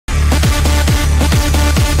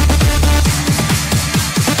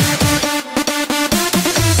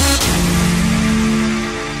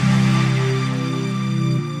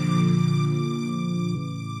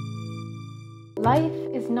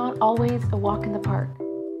always a walk in the park.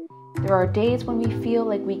 There are days when we feel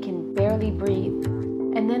like we can barely breathe,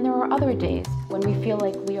 and then there are other days when we feel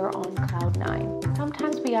like we are on cloud nine.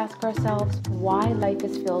 Sometimes we ask ourselves why life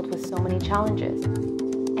is filled with so many challenges,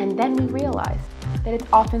 and then we realize that it's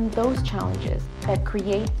often those challenges that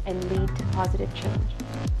create and lead to positive change.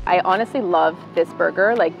 I honestly love this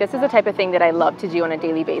burger. Like, this is the type of thing that I love to do on a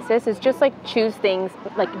daily basis, is just like choose things.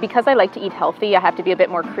 Like, because I like to eat healthy, I have to be a bit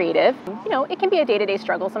more creative. You know, it can be a day-to-day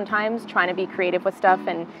struggle sometimes trying to be creative with stuff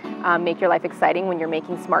and make your life exciting when you're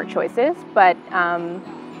making smart choices. But,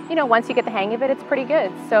 you know, once you get the hang of it, it's pretty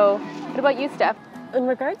good. So what about you, Steph? In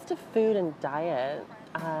regards to food and diet,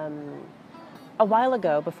 a while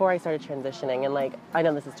ago, before I started transitioning, and like, I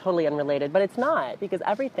know this is totally unrelated, but it's not, because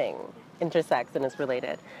everything intersects and is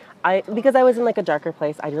related. Because I was in like a darker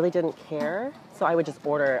place, I really didn't care, so I would just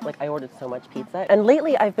order, like I ordered so much pizza. And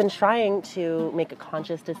lately I've been trying to make a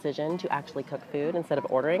conscious decision to actually cook food instead of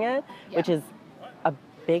ordering it, which is a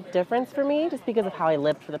big difference for me, just because of how I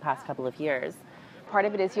lived for the past couple of years. Part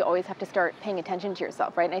of it is you always have to start paying attention to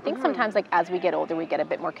yourself, right? And I think sometimes, like, as we get older, we get a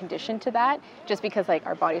bit more conditioned to that, just because like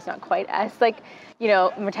our body's not quite as like, you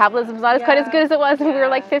know, metabolism's not as quite as good as it was when we were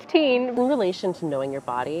like 15. In relation to knowing your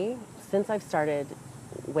body, since I've started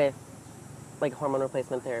with like hormone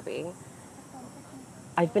replacement therapy,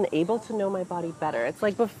 I've been able to know my body better. It's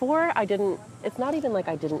like before it's not even like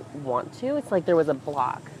I didn't want to, it's like there was a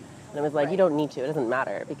block. And I was like, you don't need to, it doesn't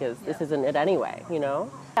matter, because this isn't it anyway, you know?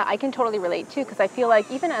 Yeah, I can totally relate too, because I feel like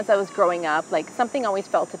even as I was growing up, like something always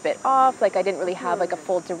felt a bit off, like I didn't really have like a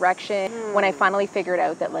full direction. When I finally figured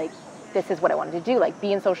out that like, this is what I wanted to do, like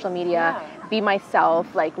be in social media, be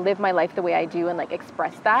myself, like live my life the way I do and like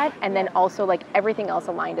express that. And then also like everything else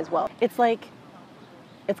aligned as well. It's like,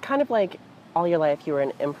 it's kind of like all your life you were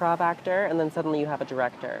an improv actor and then suddenly you have a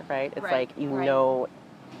director, right? It's like, you know,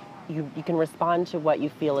 you can respond to what you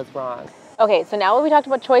feel is wrong. Okay, so now when we talked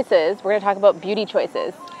about choices, we're gonna talk about beauty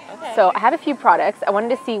choices. Okay. So I have a few products. I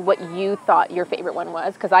wanted to see what you thought your favorite one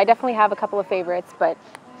was, because I definitely have a couple of favorites, but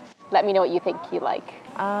let me know what you think you like.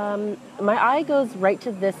 My eye goes right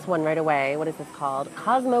to this one right away. What is this called?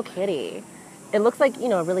 Cosmo Kitty. It looks like, you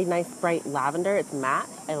know, a really nice bright lavender. It's matte.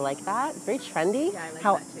 I like that. It's very trendy. Yeah, I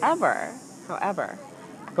like that too. However,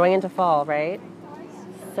 going into fall, right?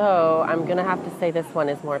 So I'm gonna have to say this one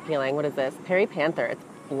is more appealing. What is this? Perry Panther. It's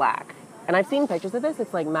black. And I've seen pictures of this.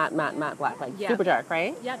 It's like matte black, like super dark,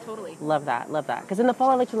 right? Yeah, totally. Love that, love that. Because in the fall,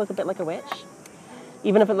 I like to look a bit like a witch.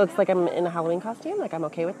 Even if it looks like I'm in a Halloween costume, like I'm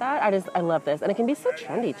okay with that. I love this. And it can be so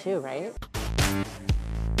trendy too, right?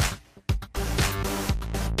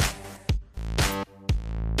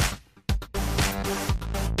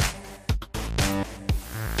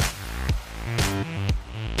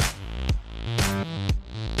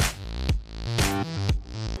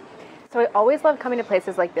 So I always love coming to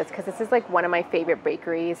places like this because this is like one of my favorite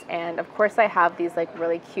bakeries, and of course I have these like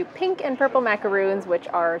really cute pink and purple macaroons, which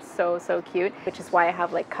are so cute, which is why I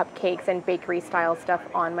have like cupcakes and bakery style stuff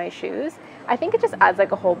on my shoes. I think it just adds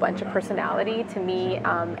like a whole bunch of personality to me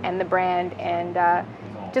and the brand, and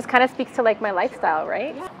just kind of speaks to like my lifestyle,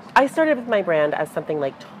 right? I started with my brand as something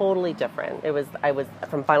like totally different. I was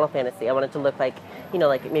from Final Fantasy. I wanted to look like, you know,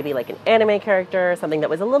 like maybe like an anime character, something that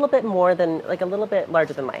was a little bit more than, like a little bit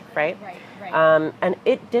larger than life, right? Right. And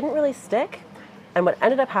it didn't really stick. And what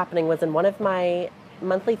ended up happening was in one of my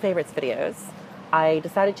monthly favorites videos, I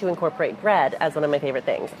decided to incorporate bread as one of my favorite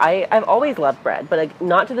things. I've always loved bread, but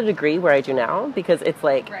not to the degree where I do now, because it's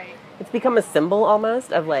like, it's become a symbol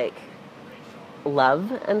almost of like,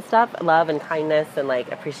 love and stuff, love and kindness and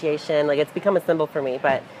like appreciation. Like, it's become a symbol for me.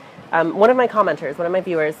 But one of my commenters, one of my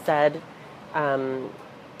viewers said,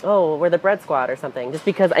 oh, we're the bread squad or something, just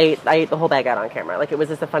because I ate the whole bag out on camera. Like, it was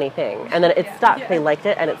just a funny thing. And then it stuck. Yeah. They liked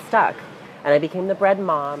it and it stuck. And I became the bread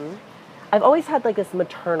mom. I've always had like this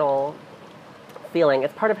maternal feeling.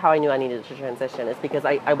 It's part of how I knew I needed to transition, is because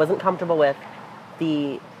I wasn't comfortable with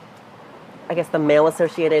the, I guess, the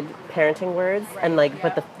male-associated parenting words, and like,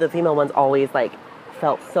 but the female ones always like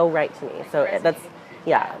felt so right to me. So that's,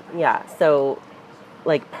 yeah. So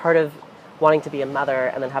like, part of wanting to be a mother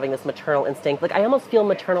and then having this maternal instinct, like I almost feel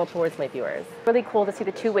maternal towards my viewers. Really cool to see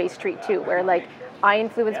the two-way street too, where like I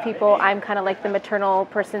influence people, I'm kind of like the maternal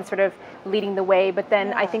person sort of leading the way, but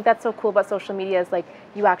then I think that's so cool about social media is like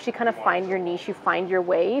you actually kind of find your niche, you find your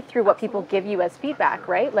way through what people give you as feedback,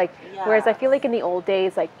 right? Like, whereas I feel like in the old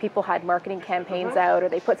days, like people had marketing campaigns out, or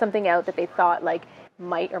they put something out that they thought like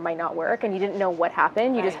might or might not work, and you didn't know what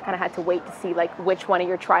happened. You just kind of had to wait to see like which one of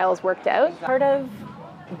your trials worked out. Part of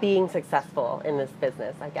being successful in this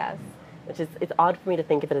business, I guess, which is, it's odd for me to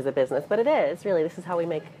think of it as a business, but it is, really. This is how we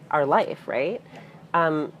make our life, right?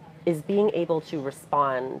 is being able to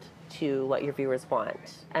respond to what your viewers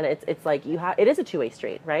want. And it's like it is a two-way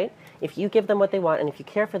street, right? If you give them what they want, and if you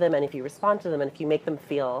care for them, and if you respond to them, and if you make them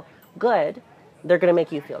feel good, they're going to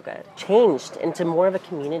make you feel good. Changed into more of a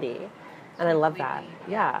community. And I love that.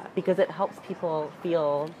 Yeah, because it helps people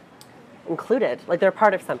feel included, like they're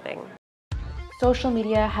part of something. Social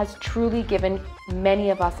media has truly given many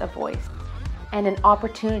of us a voice and an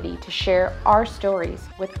opportunity to share our stories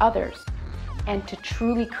with others and to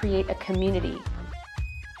truly create a community.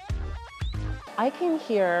 I came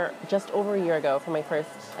here just over a year ago for my first,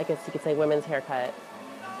 I guess you could say, women's haircut.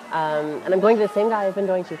 And I'm going to the same guy I've been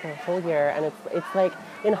going to for a whole year, and it's like,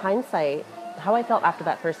 in hindsight, how I felt after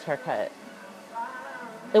that first haircut.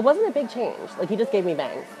 It wasn't a big change. Like, he just gave me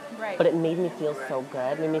bangs. Right. But it made me feel so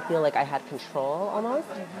good. It made me feel like I had control almost.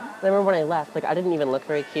 And I remember when I left, like, I didn't even look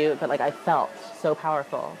very cute, but like I felt so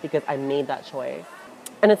powerful because I made that choice.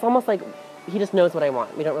 And it's almost like he just knows what I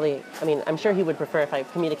want. We don't really, I mean, I'm sure he would prefer if I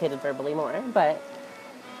communicated verbally more, but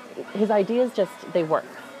his ideas just, they work.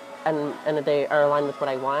 And they are aligned with what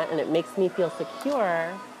I want, and it makes me feel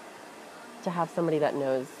secure to have somebody that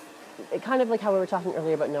knows. It kind of like how we were talking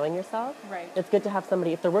earlier about knowing yourself. Right. It's good to have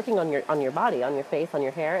somebody, if they're working on your body, on your face, on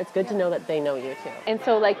your hair, it's good to know that they know you too. And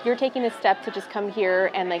so like you're taking this step to just come here,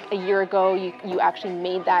 and like a year ago you actually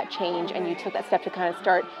made that change and you took that step to kind of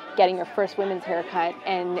start getting your first women's haircut,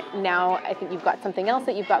 and now I think you've got something else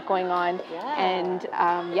that you've got going on. Yeah. And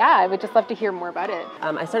I would just love to hear more about it.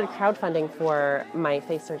 I started crowdfunding for my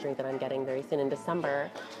face surgery that I'm getting very soon in December.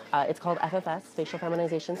 It's called FFS, facial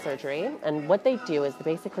feminization surgery, and what they do is they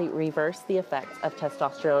basically reverse the effects of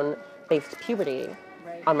testosterone-based puberty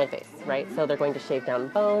on my face, right? So they're going to shave down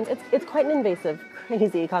bones. It's quite an invasive,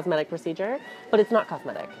 crazy cosmetic procedure, but it's not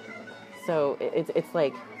cosmetic. So it's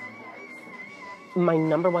like my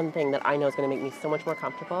number one thing that I know is going to make me so much more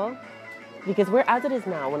comfortable, because as it is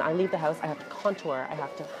now, when I leave the house, I have to contour, I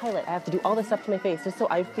have to highlight, I have to do all this stuff to my face just so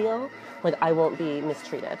I feel like I won't be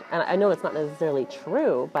mistreated. And I know it's not necessarily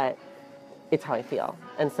true, but it's how I feel.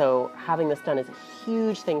 And so having this done is a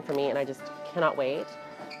huge thing for me, and I just cannot wait.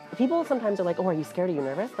 People sometimes are like, oh, are you scared? Are you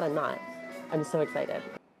nervous? But I'm not. I'm so excited.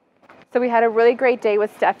 So we had a really great day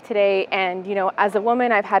with Stef today, and you know, as a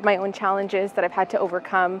woman, I've had my own challenges that I've had to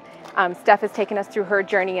overcome. Stef has taken us through her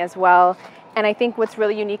journey as well. And I think what's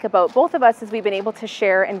really unique about both of us is we've been able to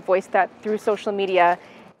share and voice that through social media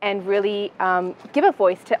and really give a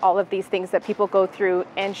voice to all of these things that people go through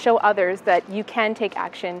and show others that you can take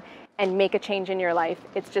action and make a change in your life.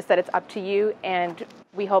 It's just that it's up to you, and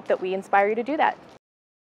we hope that we inspire you to do that.